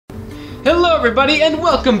everybody, and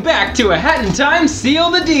welcome back to A Hat in Time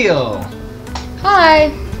Seal the Deal.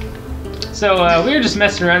 Hi. So we were just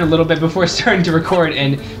messing around a little bit before starting to record,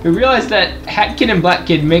 and we realized that Hat Kid and Black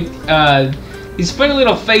Kid make these funny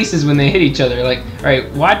little faces when they hit each other. Like, all right,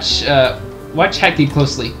 watch Hat Kid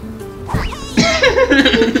closely.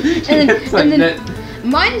 and then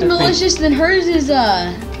mine's malicious, then hers is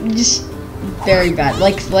just very bad.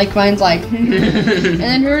 Like mine's like, and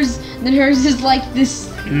then hers is like this.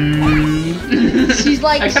 She's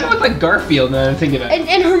like. I kind of look like Garfield now that I think about it.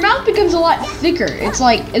 And her mouth becomes a lot thicker. It's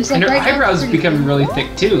like. And her right eyebrows become really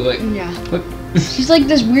thick too. Like. Yeah. Look. She's like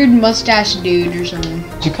this weird mustache dude or something.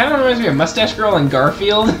 She kind of reminds me of Mustache Girl and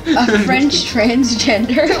Garfield. A French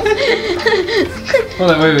transgender.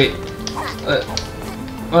 Hold on, wait. Look.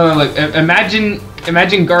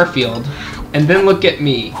 Imagine Garfield, and then look at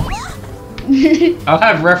me. I'll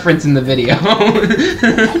have reference in the video.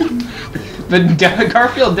 But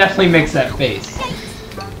Garfield definitely makes that face.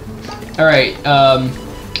 Alright,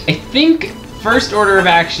 I think first order of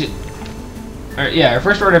action... our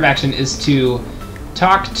first order of action is to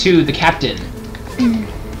talk to the captain.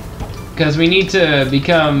 Because we need to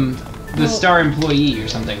become the star employee or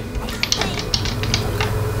something.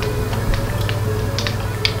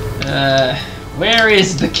 Where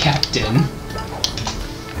is the captain?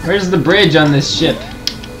 Where's the bridge on this ship?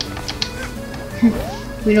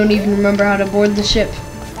 We don't even remember how to board the ship.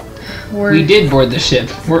 We did board the ship.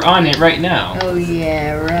 We're on it right now. Oh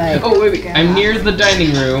yeah, right. Oh wait. I'm near the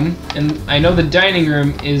dining room, and I know the dining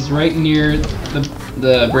room is right near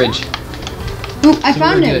the bridge. Ooh, I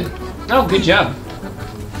found him. Good. Oh, good job.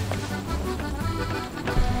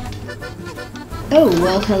 Oh,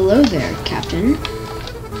 well, hello there, Captain.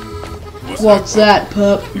 What's that,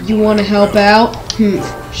 pup? You want to help out?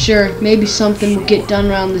 Sure, maybe something will get done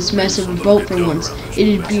around this mess of a boat for once.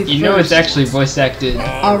 It'd be a You know it's actually voice acted.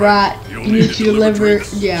 Alright, you need to deliver...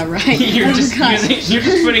 Yeah, right. You're just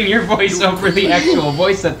putting your voice over the actual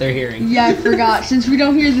voice that they're hearing. Yeah, I forgot. Since we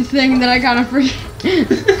don't hear the thing, then I kind of forget.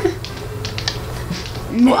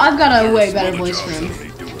 Well, I've got a way better voice for him.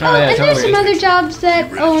 Oh, yeah, and totally. there's some other jobs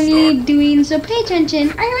that all need doing, so pay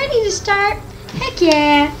attention. Are you ready to start? Heck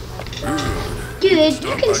yeah. Good.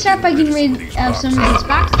 You can start by getting rid of some of these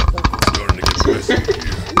boxes.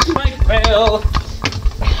 Mike fail.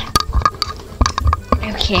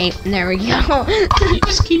 Okay, there we go. You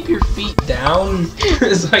just keep your feet down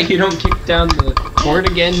so you don't kick down the cord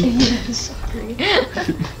again. Yeah, sorry.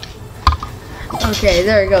 Okay,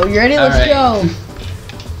 there we go. You ready? Let's go.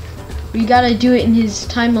 We gotta do it in his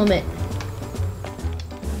time limit.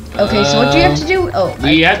 Okay, so what do you have to do? Oh,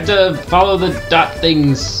 we have to follow the dot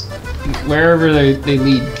things wherever they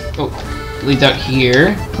lead. Oh, it leads out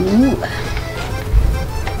here. Ooh.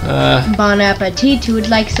 Bon appetit. Who would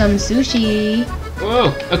like some sushi?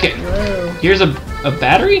 Whoa. Okay. Whoa. Here's a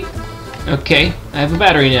battery. Okay, I have a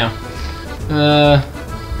battery now.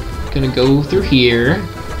 Gonna go through here.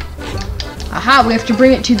 Aha! We have to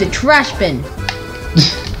bring it to the trash bin.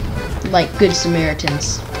 Like good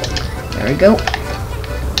Samaritans. There we go.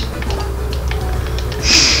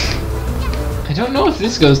 I don't know if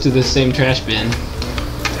this goes to the same trash bin.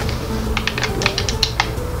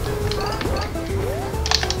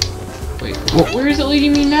 Wait, where is it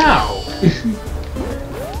leading me now?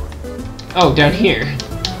 Oh, down here.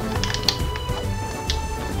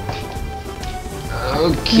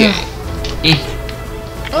 Okay.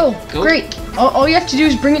 Oh, Go. great. All you have to do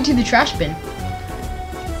is bring it to the trash bin.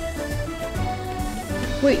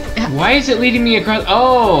 Wait. Why is it leading me across?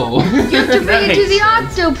 Oh! You have to bring it to the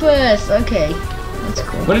octopus. Okay. That's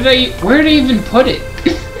cool. Where did I even put it?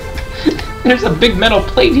 There's a big metal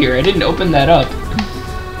plate here. I didn't open that up.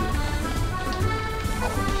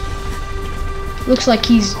 Looks like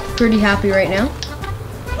he's pretty happy right now.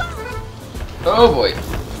 Oh boy.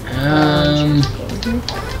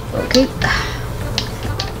 Okay.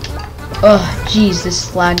 Oh, jeez,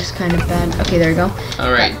 this lag's kind of bad. Okay, there we go.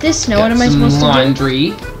 Alright. This now, what am I supposed to do?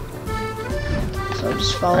 Laundry. So I'll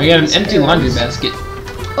just follow. I got an these empty arrows. laundry basket.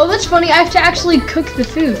 Oh, that's funny. I have to actually cook the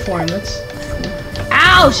food for him. That's.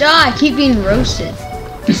 Ouch! Ah, I keep being roasted.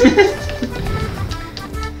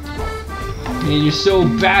 Man, you're so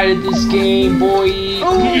bad at this game, boy.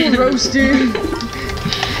 Oh, roasted.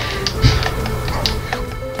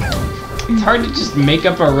 It's hard to just make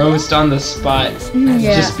up a roast on the spot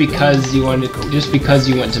just because you want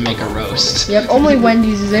to make a roast. Yep, only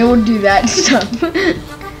Wendy's is able to do that stuff.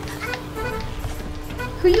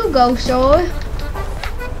 Who you go, sir?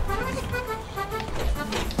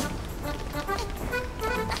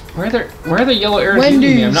 Where are the yellow arrows leading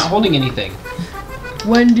me? I'm not holding anything.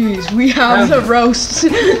 Wendy's, we have the roast.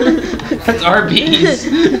 That's Arby's.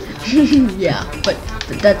 Yeah, but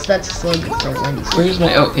that's a slogan for Wendy's. Where's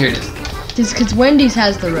my? Oh, here it is. Just because Wendy's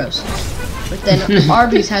has the roast, but then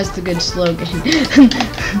Arby's has the good slogan.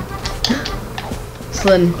 So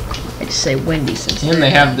then I just say Wendy's. And they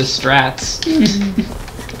have the strats.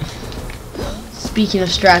 Speaking of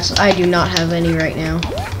strats, I do not have any right now.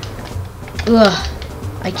 Ugh.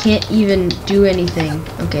 I can't even do anything.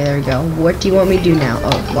 Okay, there we go. What do you want me to do now?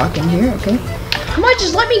 Oh, lock in here, okay. Come on,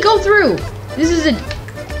 just let me go through. This is a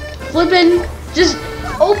flippin', just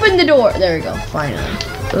open the door. There we go, finally.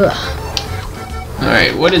 Ugh.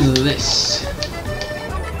 Alright, what is this?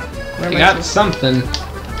 I got something.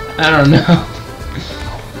 I don't know.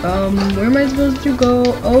 Where am I supposed to go?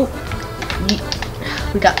 Oh,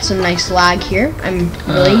 we got some nice lag here. I'm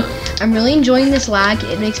really enjoying this lag.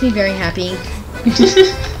 It makes me very happy.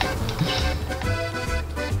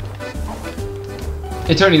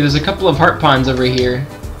 Hey Tony, there's a couple of heart ponds over here.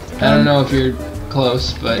 I don't know if you're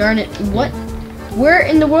close, but... Darn it, what? Where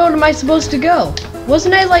in the world am I supposed to go?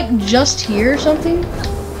 Wasn't I like just here or something?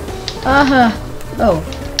 Oh.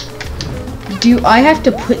 Do I have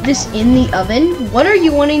to put this in the oven? What are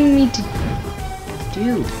you wanting me to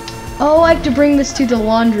do? Oh, I have to bring this to the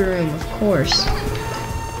laundry room, of course.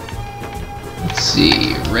 Let's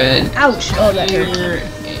see, red. Ouch! Oh, that hurt.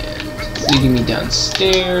 And it's leading me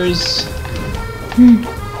downstairs.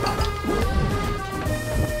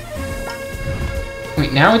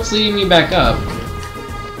 Wait, now it's leading me back up.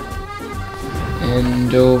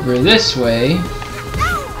 And over this way.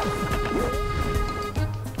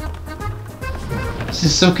 This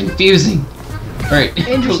is so confusing. Alright,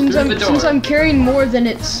 Andrew, since I'm carrying more than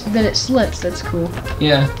it slips, that's cool.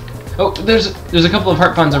 Yeah. Oh, there's a couple of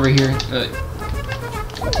heart ponds over here.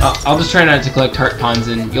 I'll just try not to collect heart ponds,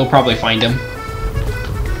 and you'll probably find them.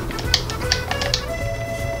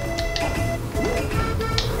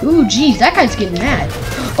 Ooh, geez, that guy's getting mad.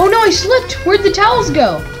 Oh no, I slipped! Where'd the towels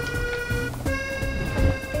go?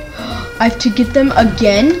 I have to get them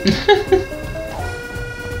again?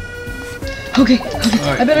 Okay.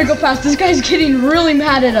 Right. I better go fast. This guy's getting really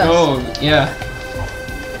mad at us. Oh, yeah.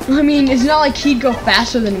 I mean, it's not like he'd go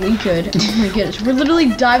faster than we could. Oh my goodness. We're literally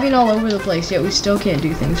diving all over the place, yet we still can't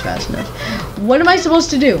do things fast enough. What am I supposed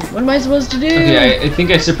to do? What am I supposed to do? Okay, I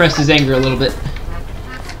think I suppressed his anger a little bit.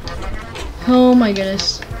 Oh my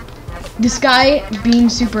goodness. This guy being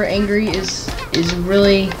super angry is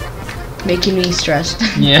really making me stressed.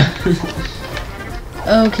 Yeah.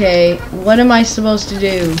 Okay, what am I supposed to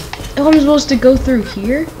do? Oh, I'm supposed to go through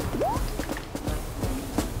here?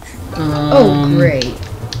 Oh, great.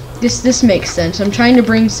 This makes sense. I'm trying to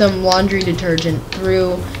bring some laundry detergent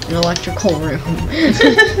through an electrical room.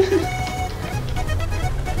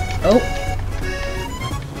 Oh.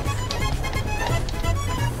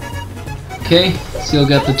 Okay, still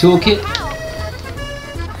got the toolkit.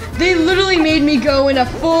 They literally made me go in a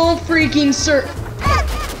full freaking circle.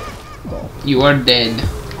 You are dead.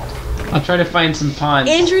 I'll try to find some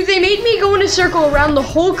ponds. Andrew, they made me go in a circle around the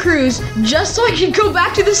whole cruise just so I could go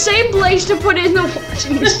back to the same place to put it in the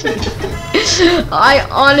washing machine. I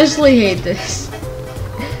honestly hate this.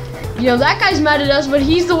 You know, that guy's mad at us, but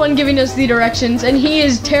he's the one giving us the directions, and he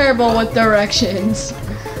is terrible with directions.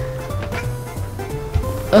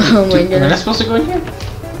 Oh my goodness. Am I supposed to go in here?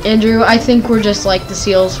 Andrew, I think we're just like the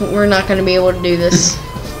seals. We're not going to be able to do this.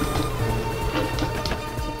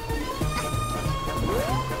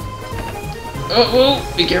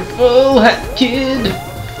 Oh, be careful, hat kid.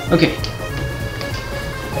 Okay.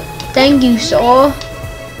 Thank you, sir.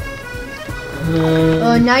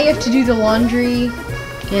 Now you have to do the laundry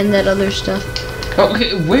and that other stuff.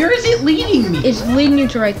 Okay, where is it leading me? It's leading you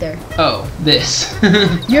to right there. Oh, this.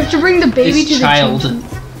 You have to bring the baby to child. the child.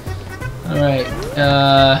 Alright,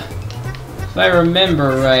 if I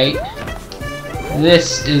remember right,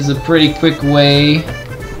 this is a pretty quick way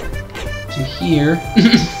to here.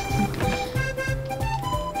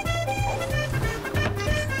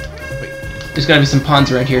 There's gotta be some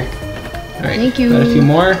ponds around here. Alright, thank you. Got a few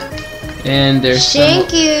more. And there's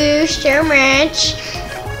Thank you so much.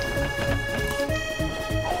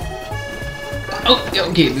 Oh,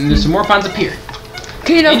 okay, then there's some more ponds up here.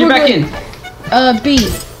 Okay, now you're back in. B.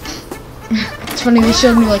 It's funny, they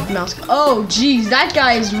showed me like the mouse. Oh, geez, that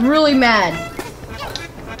guy is really mad.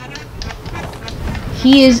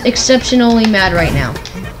 He is exceptionally mad right now.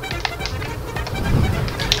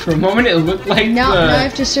 For a moment, it looked like now I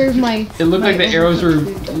have to serve my. It looked like the arrows were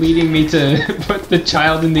leading me to put the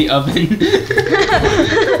child in the oven.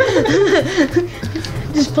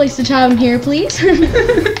 Just place the child in here, please.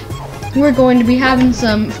 We're going to be having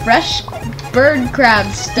some fresh bird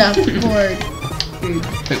crab stuff for food.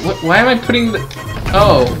 Wait, why am I putting the...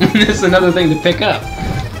 Oh, this is another thing to pick up.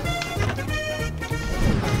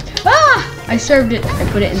 Ah! I served it. I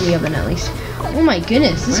put it in the oven at least. Oh my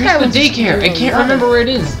goodness, this guy Where's wants the daycare? I can't remember where it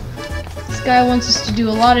is. This guy wants us to do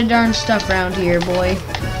a lot of darn stuff around here, boy.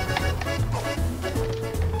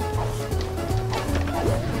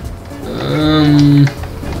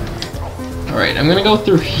 Alright, I'm gonna go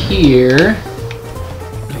through here.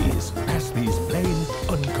 Please pass these plain,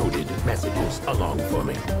 uncoded messages along for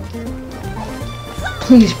me.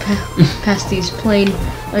 Please pass these plain,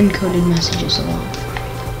 uncoded messages along.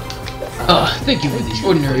 Thank you for these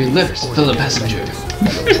ordinary letters, fellow passenger.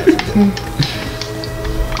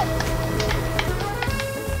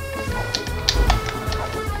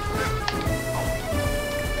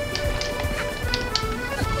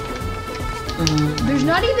 There's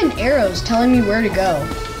not even arrows telling me where to go.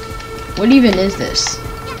 What even is this?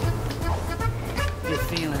 You're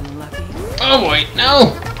feeling lucky? Oh boy,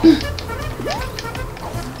 no!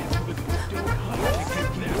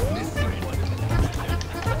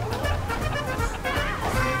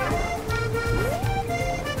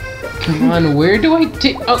 Come on, where do I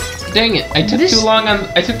take? Oh, dang it! I took too long on.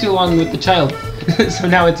 I took too long with the child, so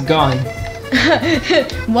now it's gone.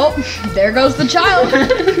 Well, there goes the child.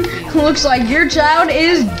 Looks like your child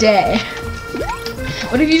is dead.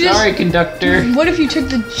 What if you just? Sorry, conductor. What if you took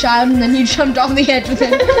the child and then you jumped off the edge with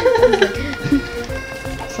him?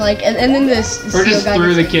 It's like, and then this. Or just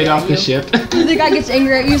threw the kid off the ship. The guy gets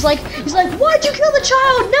angry at you. He's like, why'd you kill the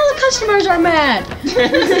child? Now the customers are mad.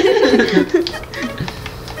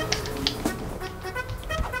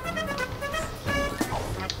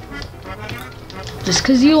 Just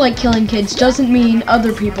because you like killing kids doesn't mean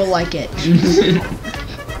other people like it.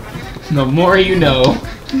 The more you know.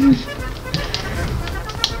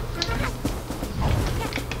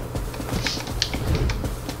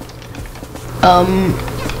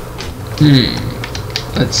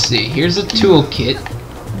 Let's see. Here's a toolkit.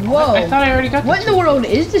 Whoa. I thought I already got. What in the world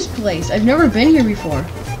is this place? I've never been here before.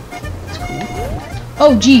 It's cool.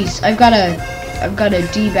 Oh, geez. I've got a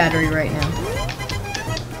D battery right now.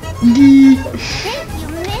 D.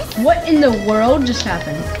 What in the world just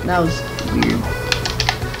happened? That was weird.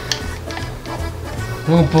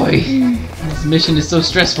 Oh boy, this mission is so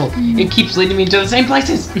stressful. It keeps leading me to the same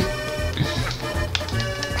places.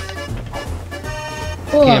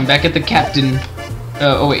 Okay, I'm back at the captain.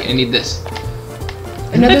 Oh wait, I need this.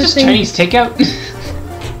 Isn't that just Chinese takeout?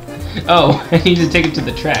 Oh, I need to take it to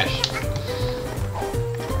the trash.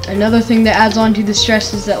 Another thing that adds on to the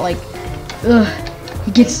stress is that, like,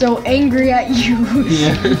 he gets so angry at you.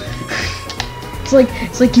 Yeah.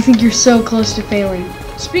 It's like you think you're so close to failing.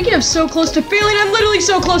 Speaking of so close to failing, I'm literally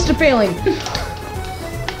so close to failing.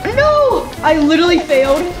 No! I literally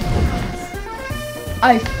failed.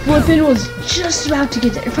 I flippin' was just about to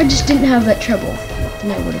get there. If I just didn't have that treble,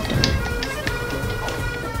 then I would have done it.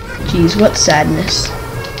 Jeez, what sadness.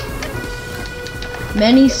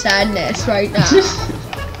 Many sadness right now.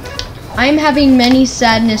 I'm having many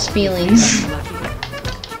sadness feelings.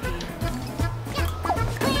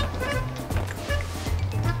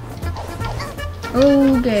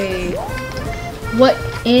 Okay. What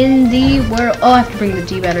in the world? Oh, I have to bring the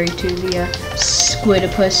D battery to the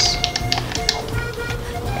squidopus.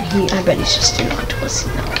 I bet he's just an octopus.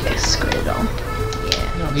 Okay, squid at all.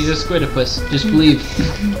 Yeah. No, he's a squidopus. Just believe.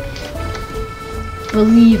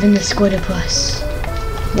 Believe in the squidopus.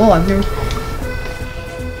 Whoa, I've never.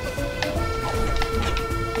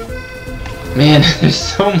 Man, there's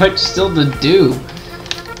so much still to do.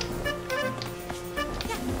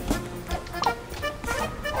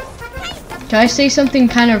 Can I say something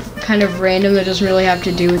kind of random that doesn't really have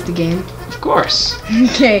to do with the game? Of course.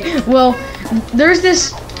 Okay, well, there's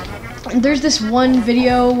this one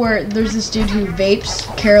video where there's this dude who vapes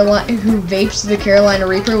the Carolina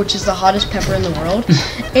Reaper, which is the hottest pepper in the world,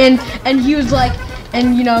 and he was like,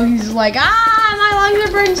 and you know, he's like, my lungs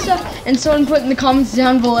are burning stuff, and someone put in the comments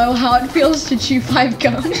down below how it feels to chew 5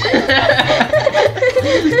 gum.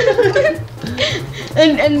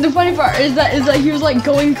 And the funny part is that he was like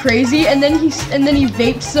going crazy, and then he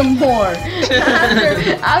vaped some more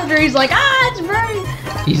after he's like, it's burning.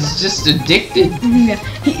 He's just addicted. Yeah.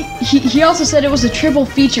 He also said it was a triple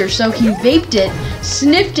feature, so he vaped it,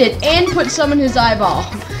 sniffed it, and put some in his eyeball.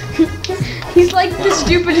 He's like the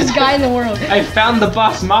stupidest guy in the world. I found the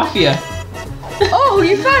boss mafia. Oh,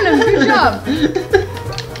 you found him! Good job.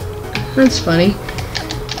 That's funny.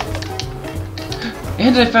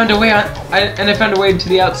 And I found a way to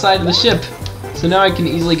the outside of the ship, so now I can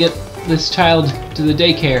easily get this child to the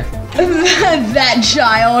daycare. That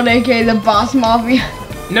child, aka the boss mafia.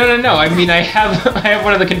 No. I mean, I have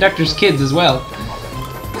one of the conductor's kids as well.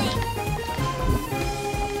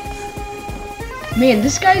 Man,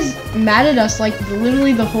 this guy's mad at us like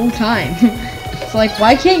literally the whole time. It's like,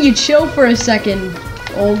 why can't you chill for a second,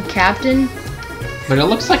 old captain? But it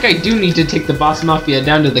looks like I do need to take the boss mafia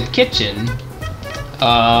down to the kitchen.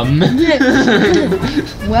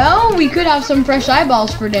 Well, we could have some fresh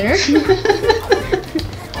eyeballs for dinner.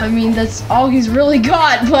 I mean, that's all he's really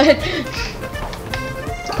got, but...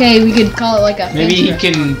 Okay, we could call it like a... Maybe he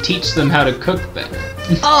can teach them how to cook better.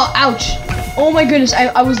 Oh, ouch. Oh my goodness,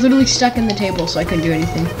 I was literally stuck in the table, so I couldn't do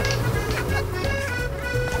anything.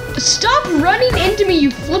 Stop running into me,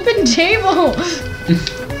 you flippin' table!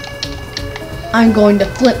 I'm going to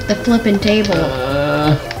flip the flippin' table.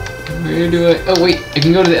 Where do I... Oh wait, I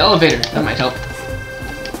can go to the elevator. That might help.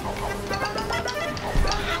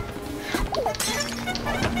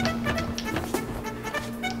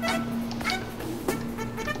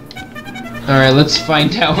 Alright, let's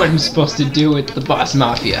find out what I'm supposed to do with the boss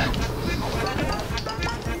mafia.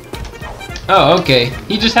 Oh, okay.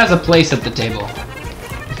 He just has a place at the table.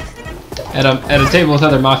 At a table with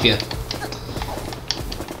other mafia.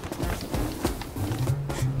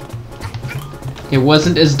 It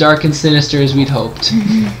wasn't as dark and sinister as we'd hoped.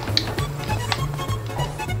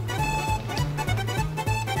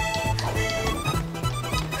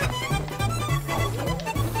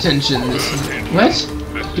 Attention, what?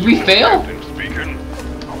 Did we fail?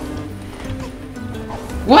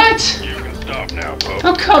 What? You can stop now, pup.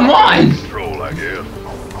 Oh, come on! Control, I guess.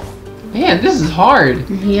 Man, this is hard.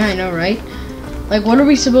 Yeah, I know, right? Like, what are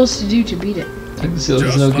we supposed to do to beat it? Like the seal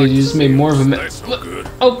is no good, you just made more of a mess.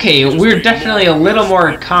 Okay, we're definitely a little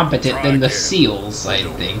more competent than the seals, I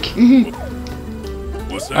think.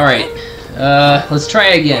 Alright, let's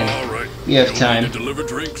try again. We have time. Deliver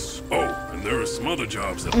drinks. Oh, and there are some other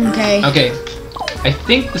jobs that Okay. Okay, I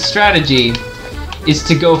think the strategy is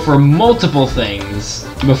to go for multiple things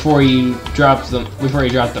before you drop them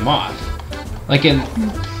off. Like in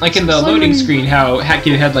the loading screen, how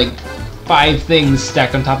Hackett had like 5 things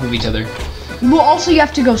stacked on top of each other. Well, also you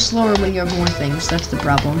have to go slower when you have more things. That's the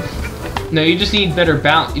problem. No, you just need better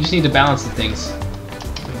balance. You just need to balance the things.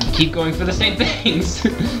 You keep going for the same things.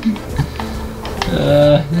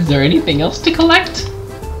 Is there anything else to collect?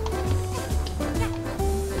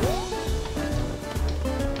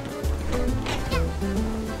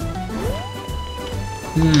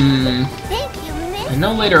 I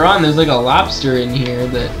know later on there's like a lobster in here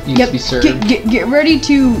that needs to be served. Get ready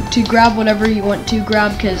to grab whatever you want to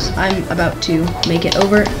grab, because I'm about to make it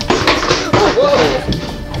over.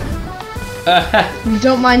 Whoa!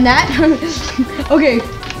 Don't mind that. Okay.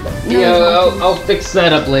 Yeah, I'll fix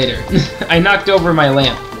that up later. I knocked over my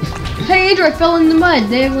lamp. Hey, Andrew, I fell in the mud.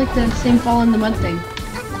 They have like the same fall in the mud thing.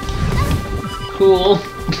 Cool.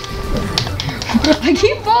 I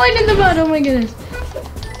keep falling in the mud. Oh my goodness.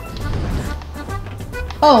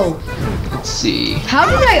 Oh. Let's see. How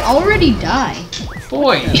did I already die?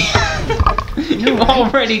 Boy. You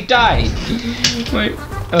already died. Wait.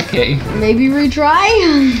 Okay. Maybe retry?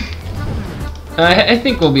 I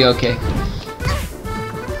think we'll be okay.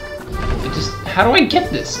 How do I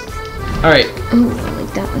get this? Alright. Oh, I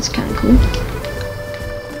like that. That's kind of cool.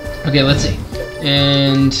 Okay, let's see.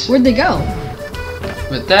 And where'd they go?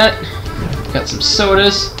 with that, got some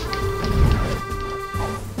sodas.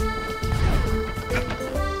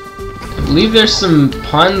 I believe there's some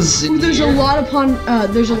puns in there's here. a lot of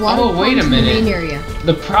there's a lot of wait a puns minute. in the main area.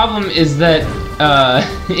 The problem is that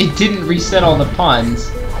it didn't reset all the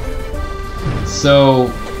pawns.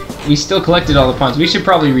 So we still collected all the pawns. We should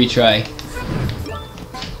probably retry.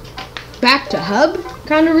 Back to hub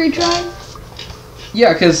kind of retry?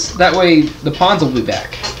 Yeah, because that way the pawns will be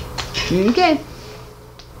back. Okay.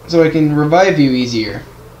 So I can revive you easier.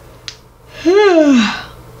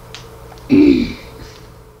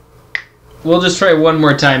 We'll just try one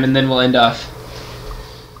more time and then we'll end off.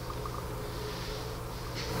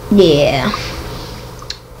 Yeah.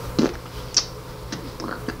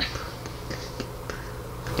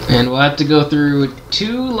 And we'll have to go through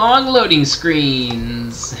 2 long loading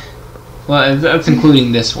screens. Well, that's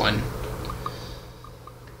including this one.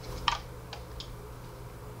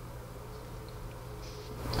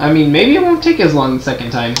 I mean, maybe it won't take as long the second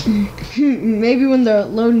time. Maybe when the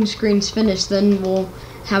loading screen's finished, then we'll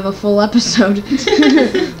have a full episode.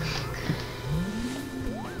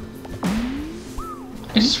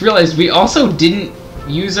 I just realized we also didn't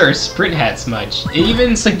use our sprint hats much. It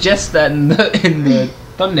even suggests that in the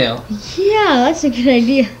thumbnail. Yeah, that's a good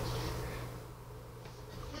idea.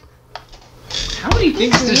 How many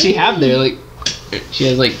things does she have there? Like, she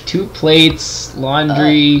has like 2 plates,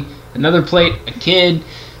 laundry, another plate, a kid,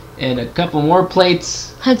 and a couple more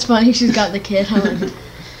plates. That's funny. She's got the kid. Huh?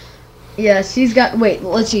 Yes, he's got. Wait,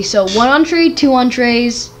 let's see. So 1 entree, 2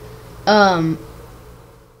 entrees. I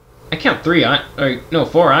count 3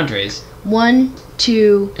 4 entrees. 1,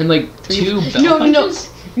 2, and like 2 bell no, punches?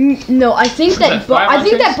 no. I think that, 5 I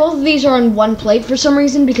think that entrees? both of these are on one plate for some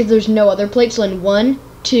reason because there's no other plate. So in 1,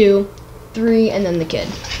 2, 3, and then the kid.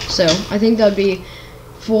 So I think that would be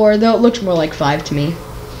 4. Though it looks more like 5 to me.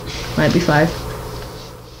 Might be 5.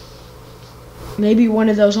 Maybe one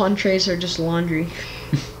of those entrees are just laundry.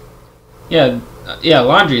 Yeah,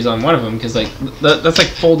 laundry's on one of them because like that's like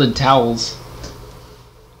folded towels.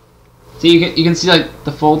 See, you can see like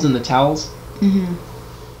the folds in the towels. Mhm.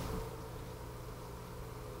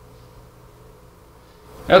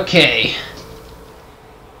 Okay.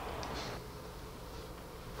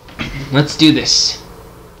 Let's do this.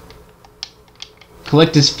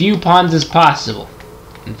 Collect as few pawns as possible.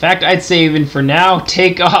 In fact, I'd say even for now,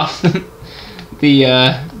 take off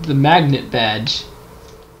the magnet badge.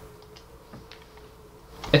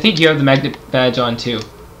 I think you have the magnet badge on too.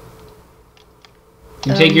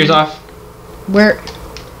 Can you take yours off? Where?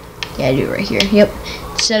 Yeah, I do right here. Yep.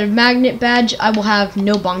 Instead of magnet badge, I will have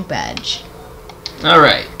no bonk badge.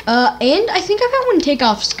 Alright. And I think I've got one take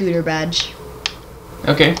off scooter badge.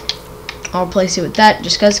 Okay. I'll replace it with that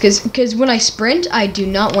just because when I sprint, I do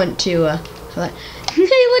not want to. Hey,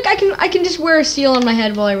 look! I can just wear a seal on my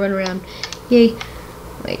head while I run around. Yay!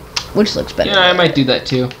 Wait, which looks better? Yeah, I might do that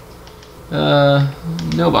too.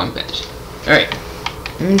 No bonk badge. Alright.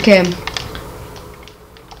 Okay.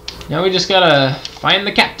 Now we just gotta find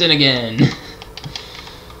the captain again.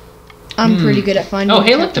 I'm pretty good at finding. Oh,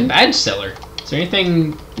 hey, the look, the captain. badge seller. Is there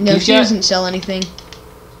anything? No, you've she got? doesn't sell anything.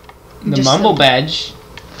 The just mumble the- badge.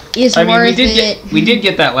 It's I mean, worth we did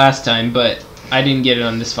get that last time, but I didn't get it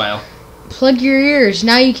on this file. Plug your ears.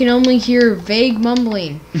 Now you can only hear vague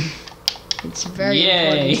mumbling. It's very Yay.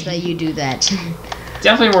 important that you do that.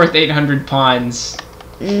 Definitely worth 800 pawns.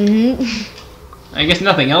 Mhm. I guess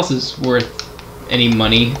nothing else is worth any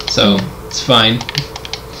money, so it's fine.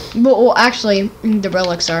 But well, actually, the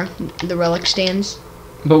relics are the relic stands.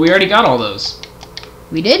 But we already got all those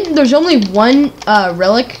We did. There's only one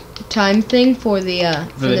relic time thing for the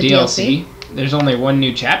for the DLC. There's only one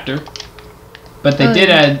new chapter, but they did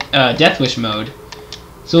add Death Wish mode,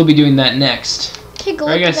 so we'll be doing that next. Take a Or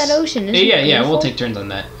I look at guess- that ocean. Isn't yeah, it yeah, we'll beautiful? take turns on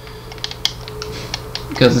that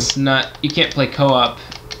because it's not. You can't play co-op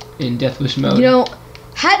in Death Wish mode. You know,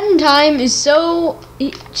 Hat in Time is so.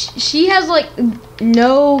 She has like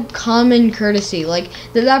no common courtesy. Like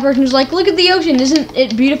that person was like, "Look at the ocean, isn't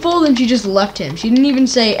it beautiful?" Then she just left him. She didn't even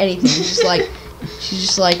say anything. She's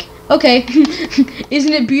just like, "Okay,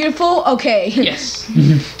 isn't it beautiful? Okay." Yes.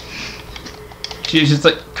 She was just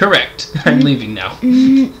like, correct. I'm leaving now.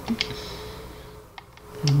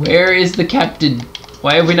 Where is the captain?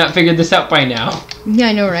 Why have we not figured this out by now? Yeah,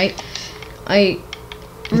 I know, right? I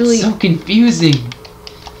really. It's so confusing.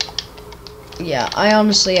 Yeah, I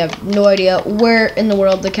honestly have no idea where in the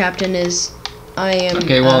world the captain is. I am.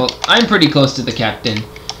 Okay, well, I'm pretty close to the captain.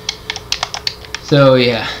 So,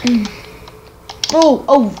 yeah.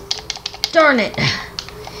 Oh, darn it.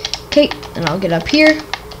 Okay, and I'll get up here.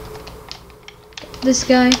 This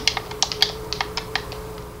guy.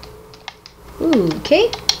 Ooh,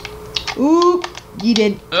 okay. Ooh, you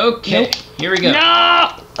did. Okay, Nope. here we go.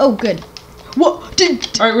 Oh, good. What?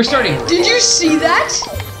 Alright, we're starting. Did you see that?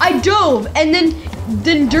 I dove, and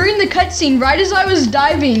then during the cutscene, right as I was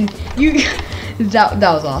diving, you. that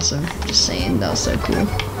was awesome. Just saying, that was so cool.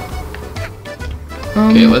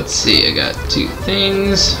 Okay, let's see. I got 2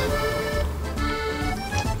 things.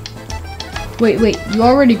 Wait, you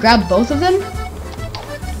already grabbed both of them?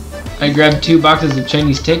 I grabbed 2 boxes of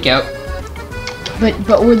Chinese takeout.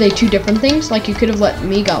 But were they 2 different things? Like you could have let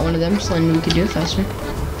me got one of them, so then we could do it faster.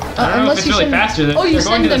 I don't know if it's really faster. They're you going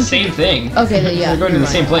send to the them same thing. Okay, then, yeah. They're going to you're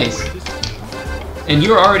the same right. place. And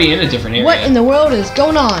you were already in a different area. What in the world is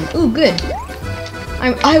going on? Ooh, good.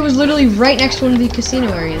 I was literally right next to one of the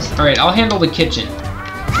casino areas. Alright, I'll handle the kitchen.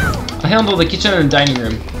 I'll handle the kitchen and the dining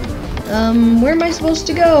room. Where am I supposed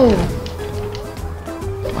to go?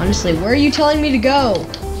 Honestly, where are you telling me to go?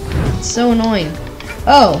 It's so annoying.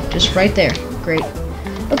 Oh, just right there. Great.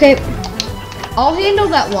 Okay. I'll handle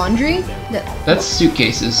that laundry. That's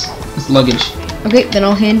suitcases. It's luggage. Okay, then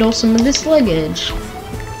I'll handle some of this luggage.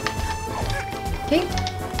 Okay.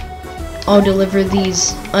 I'll deliver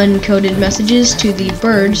these uncoded messages to the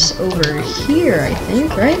birds over here, I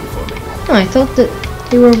think, right? Oh, I thought that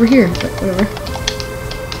they were over here, but whatever.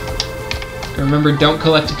 Remember, don't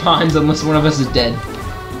collect pawns unless one of us is dead.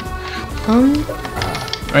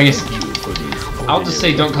 Or I guess I'll just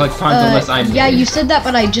say don't collect pawns unless I'm yeah, dead. you said that,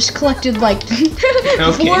 but I just collected like 4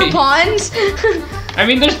 Okay. pawns. I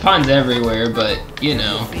mean, there's ponds everywhere, but, you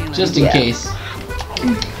know, just in case.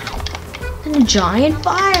 And a giant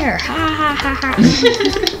fire! Ha ha ha ha!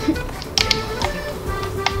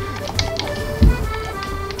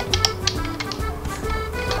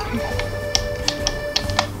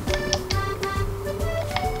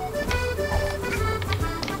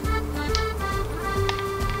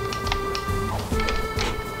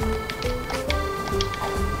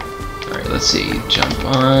 Let's see, jump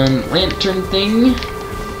on lantern thing.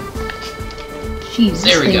 Jeez,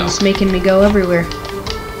 there we go. This thing's making me go everywhere.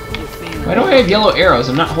 Why do I have yellow arrows?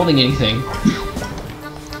 I'm not holding anything.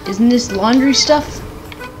 Isn't this laundry stuff?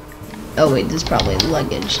 Oh wait, this is probably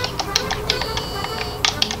luggage.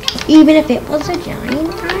 Even if it was a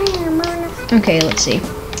giant fire. Okay, let's see.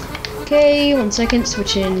 Okay, 1 second,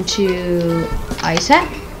 switch into ice hat.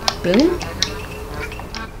 Boom.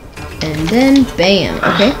 And then bam.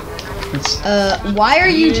 Okay. Why are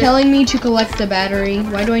you telling me to collect the battery?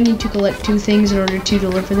 Why do I need to collect 2 things in order to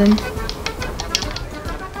deliver them?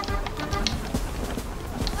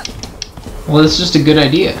 Well, it's just a good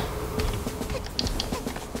idea.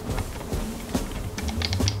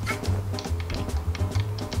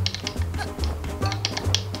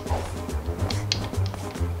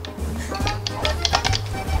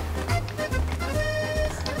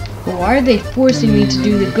 Why are they forcing me to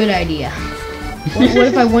do the good idea? What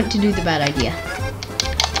if I want to do the bad idea?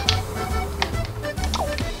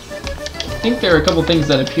 I think there are a couple things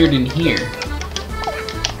that appeared in here.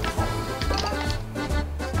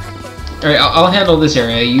 Alright, I'll handle this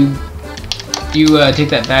area. You take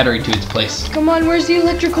that battery to its place. Come on, where's the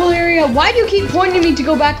electrical area? Why do you keep pointing me to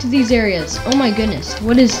go back to these areas? Oh my goodness,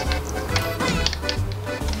 what is...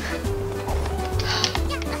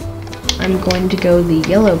 I'm going to go the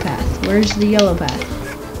yellow path. Where's the yellow path?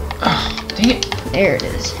 Oh, dang it. There it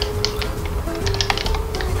is.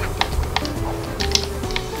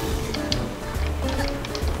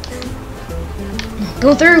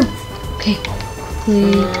 Go through. Okay.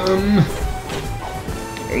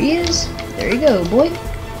 There he is. There you go, boy.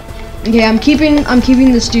 Okay, I'm keeping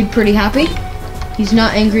this dude pretty happy. He's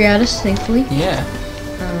not angry at us, thankfully. Yeah.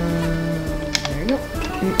 There you go.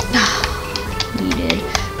 He did.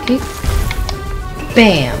 Okay.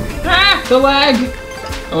 Bam. Ah, the lag.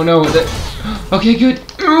 Oh no. Okay, good.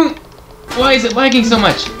 Why is it lagging so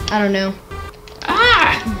much? I don't know.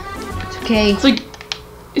 Ah! It's okay. It's like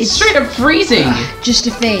it's straight up freezing. Just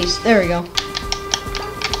a phase. There we go.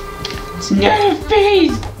 It's not a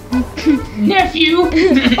phase, nephew.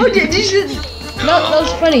 Oh, did you? That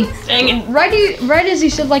was funny. Dang it. Right as he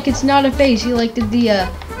said like it's not a phase, he like did the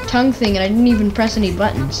tongue thing, and I didn't even press any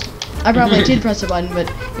buttons. I probably did press a button, but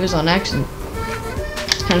it was on accident.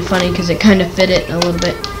 It's kind of funny because it kind of fit it a little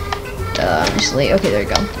bit. Honestly, okay, there you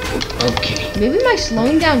go. Okay. Maybe my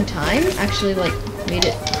slowing down time actually like made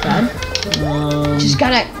it bad. Just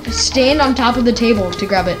gotta stand on top of the table to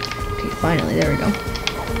grab it. Okay, finally, there we go.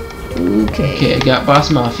 Okay. Okay, I got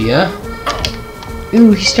Boss Mafia.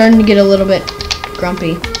 Ooh, he's starting to get a little bit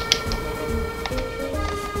grumpy.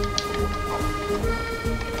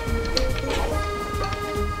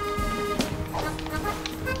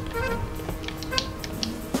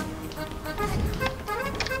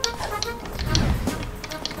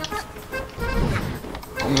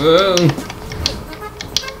 Whoa.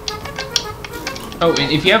 Oh,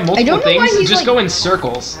 and if you have multiple things, just like, go in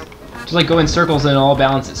circles. Just like go in circles and it'll all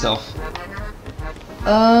balance itself.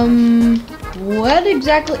 What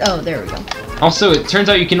exactly? Oh, there we go. Also, it turns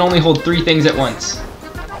out you can only hold 3 things at once.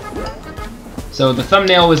 So the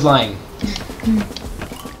thumbnail was lying.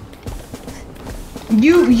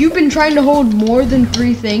 You've been trying to hold more than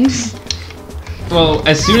 3 things? Well,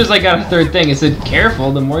 as soon as I got a 3rd thing, it said,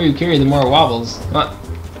 careful, the more you carry, the more it wobbles. Well,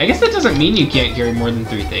 I guess that doesn't mean you can't carry more than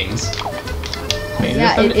 3 things. Wait,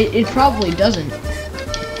 yeah, it probably doesn't.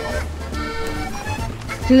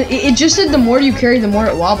 It just said the more you carry, the more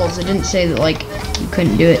it wobbles. It didn't say that, like, you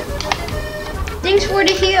couldn't do it. Thanks for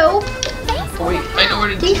the heal. Oh, wait, I know what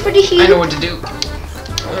to do. Thanks for the heal. I know what to do.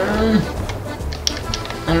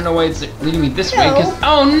 I don't know why it's leading me this way, because...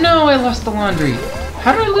 Oh, no, I lost the laundry.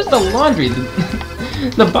 How did I lose the laundry?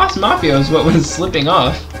 The Boss Mafia is what was slipping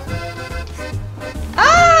off.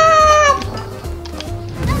 Ah!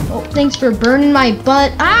 Oh, thanks for burning my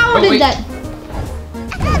butt. Ow, Oh, did wait. that...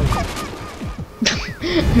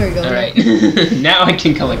 There we go. Alright, now I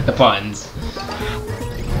can collect the puns.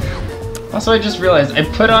 Also, I just realized I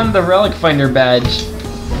put on the Relic Finder badge,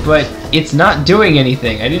 but it's not doing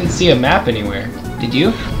anything. I didn't see a map anywhere. Did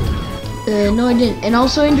you? No, I didn't. And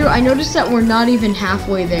also, Andrew, I noticed that we're not even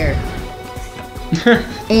halfway there.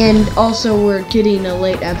 And also, we're getting a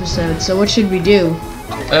late episode, so what should we do?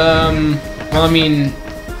 Well, I mean,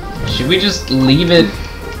 should we just leave it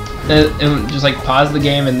and just like pause the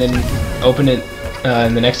game and then open it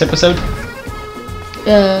in the next episode?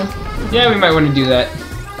 Yeah, we might want to do that.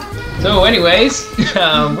 So, anyways, we're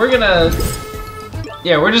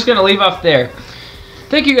just gonna leave off there.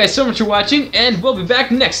 Thank you guys so much for watching, and we'll be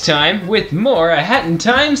back next time with more A Hat in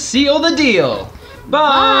Time Seal the Deal.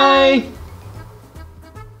 Bye.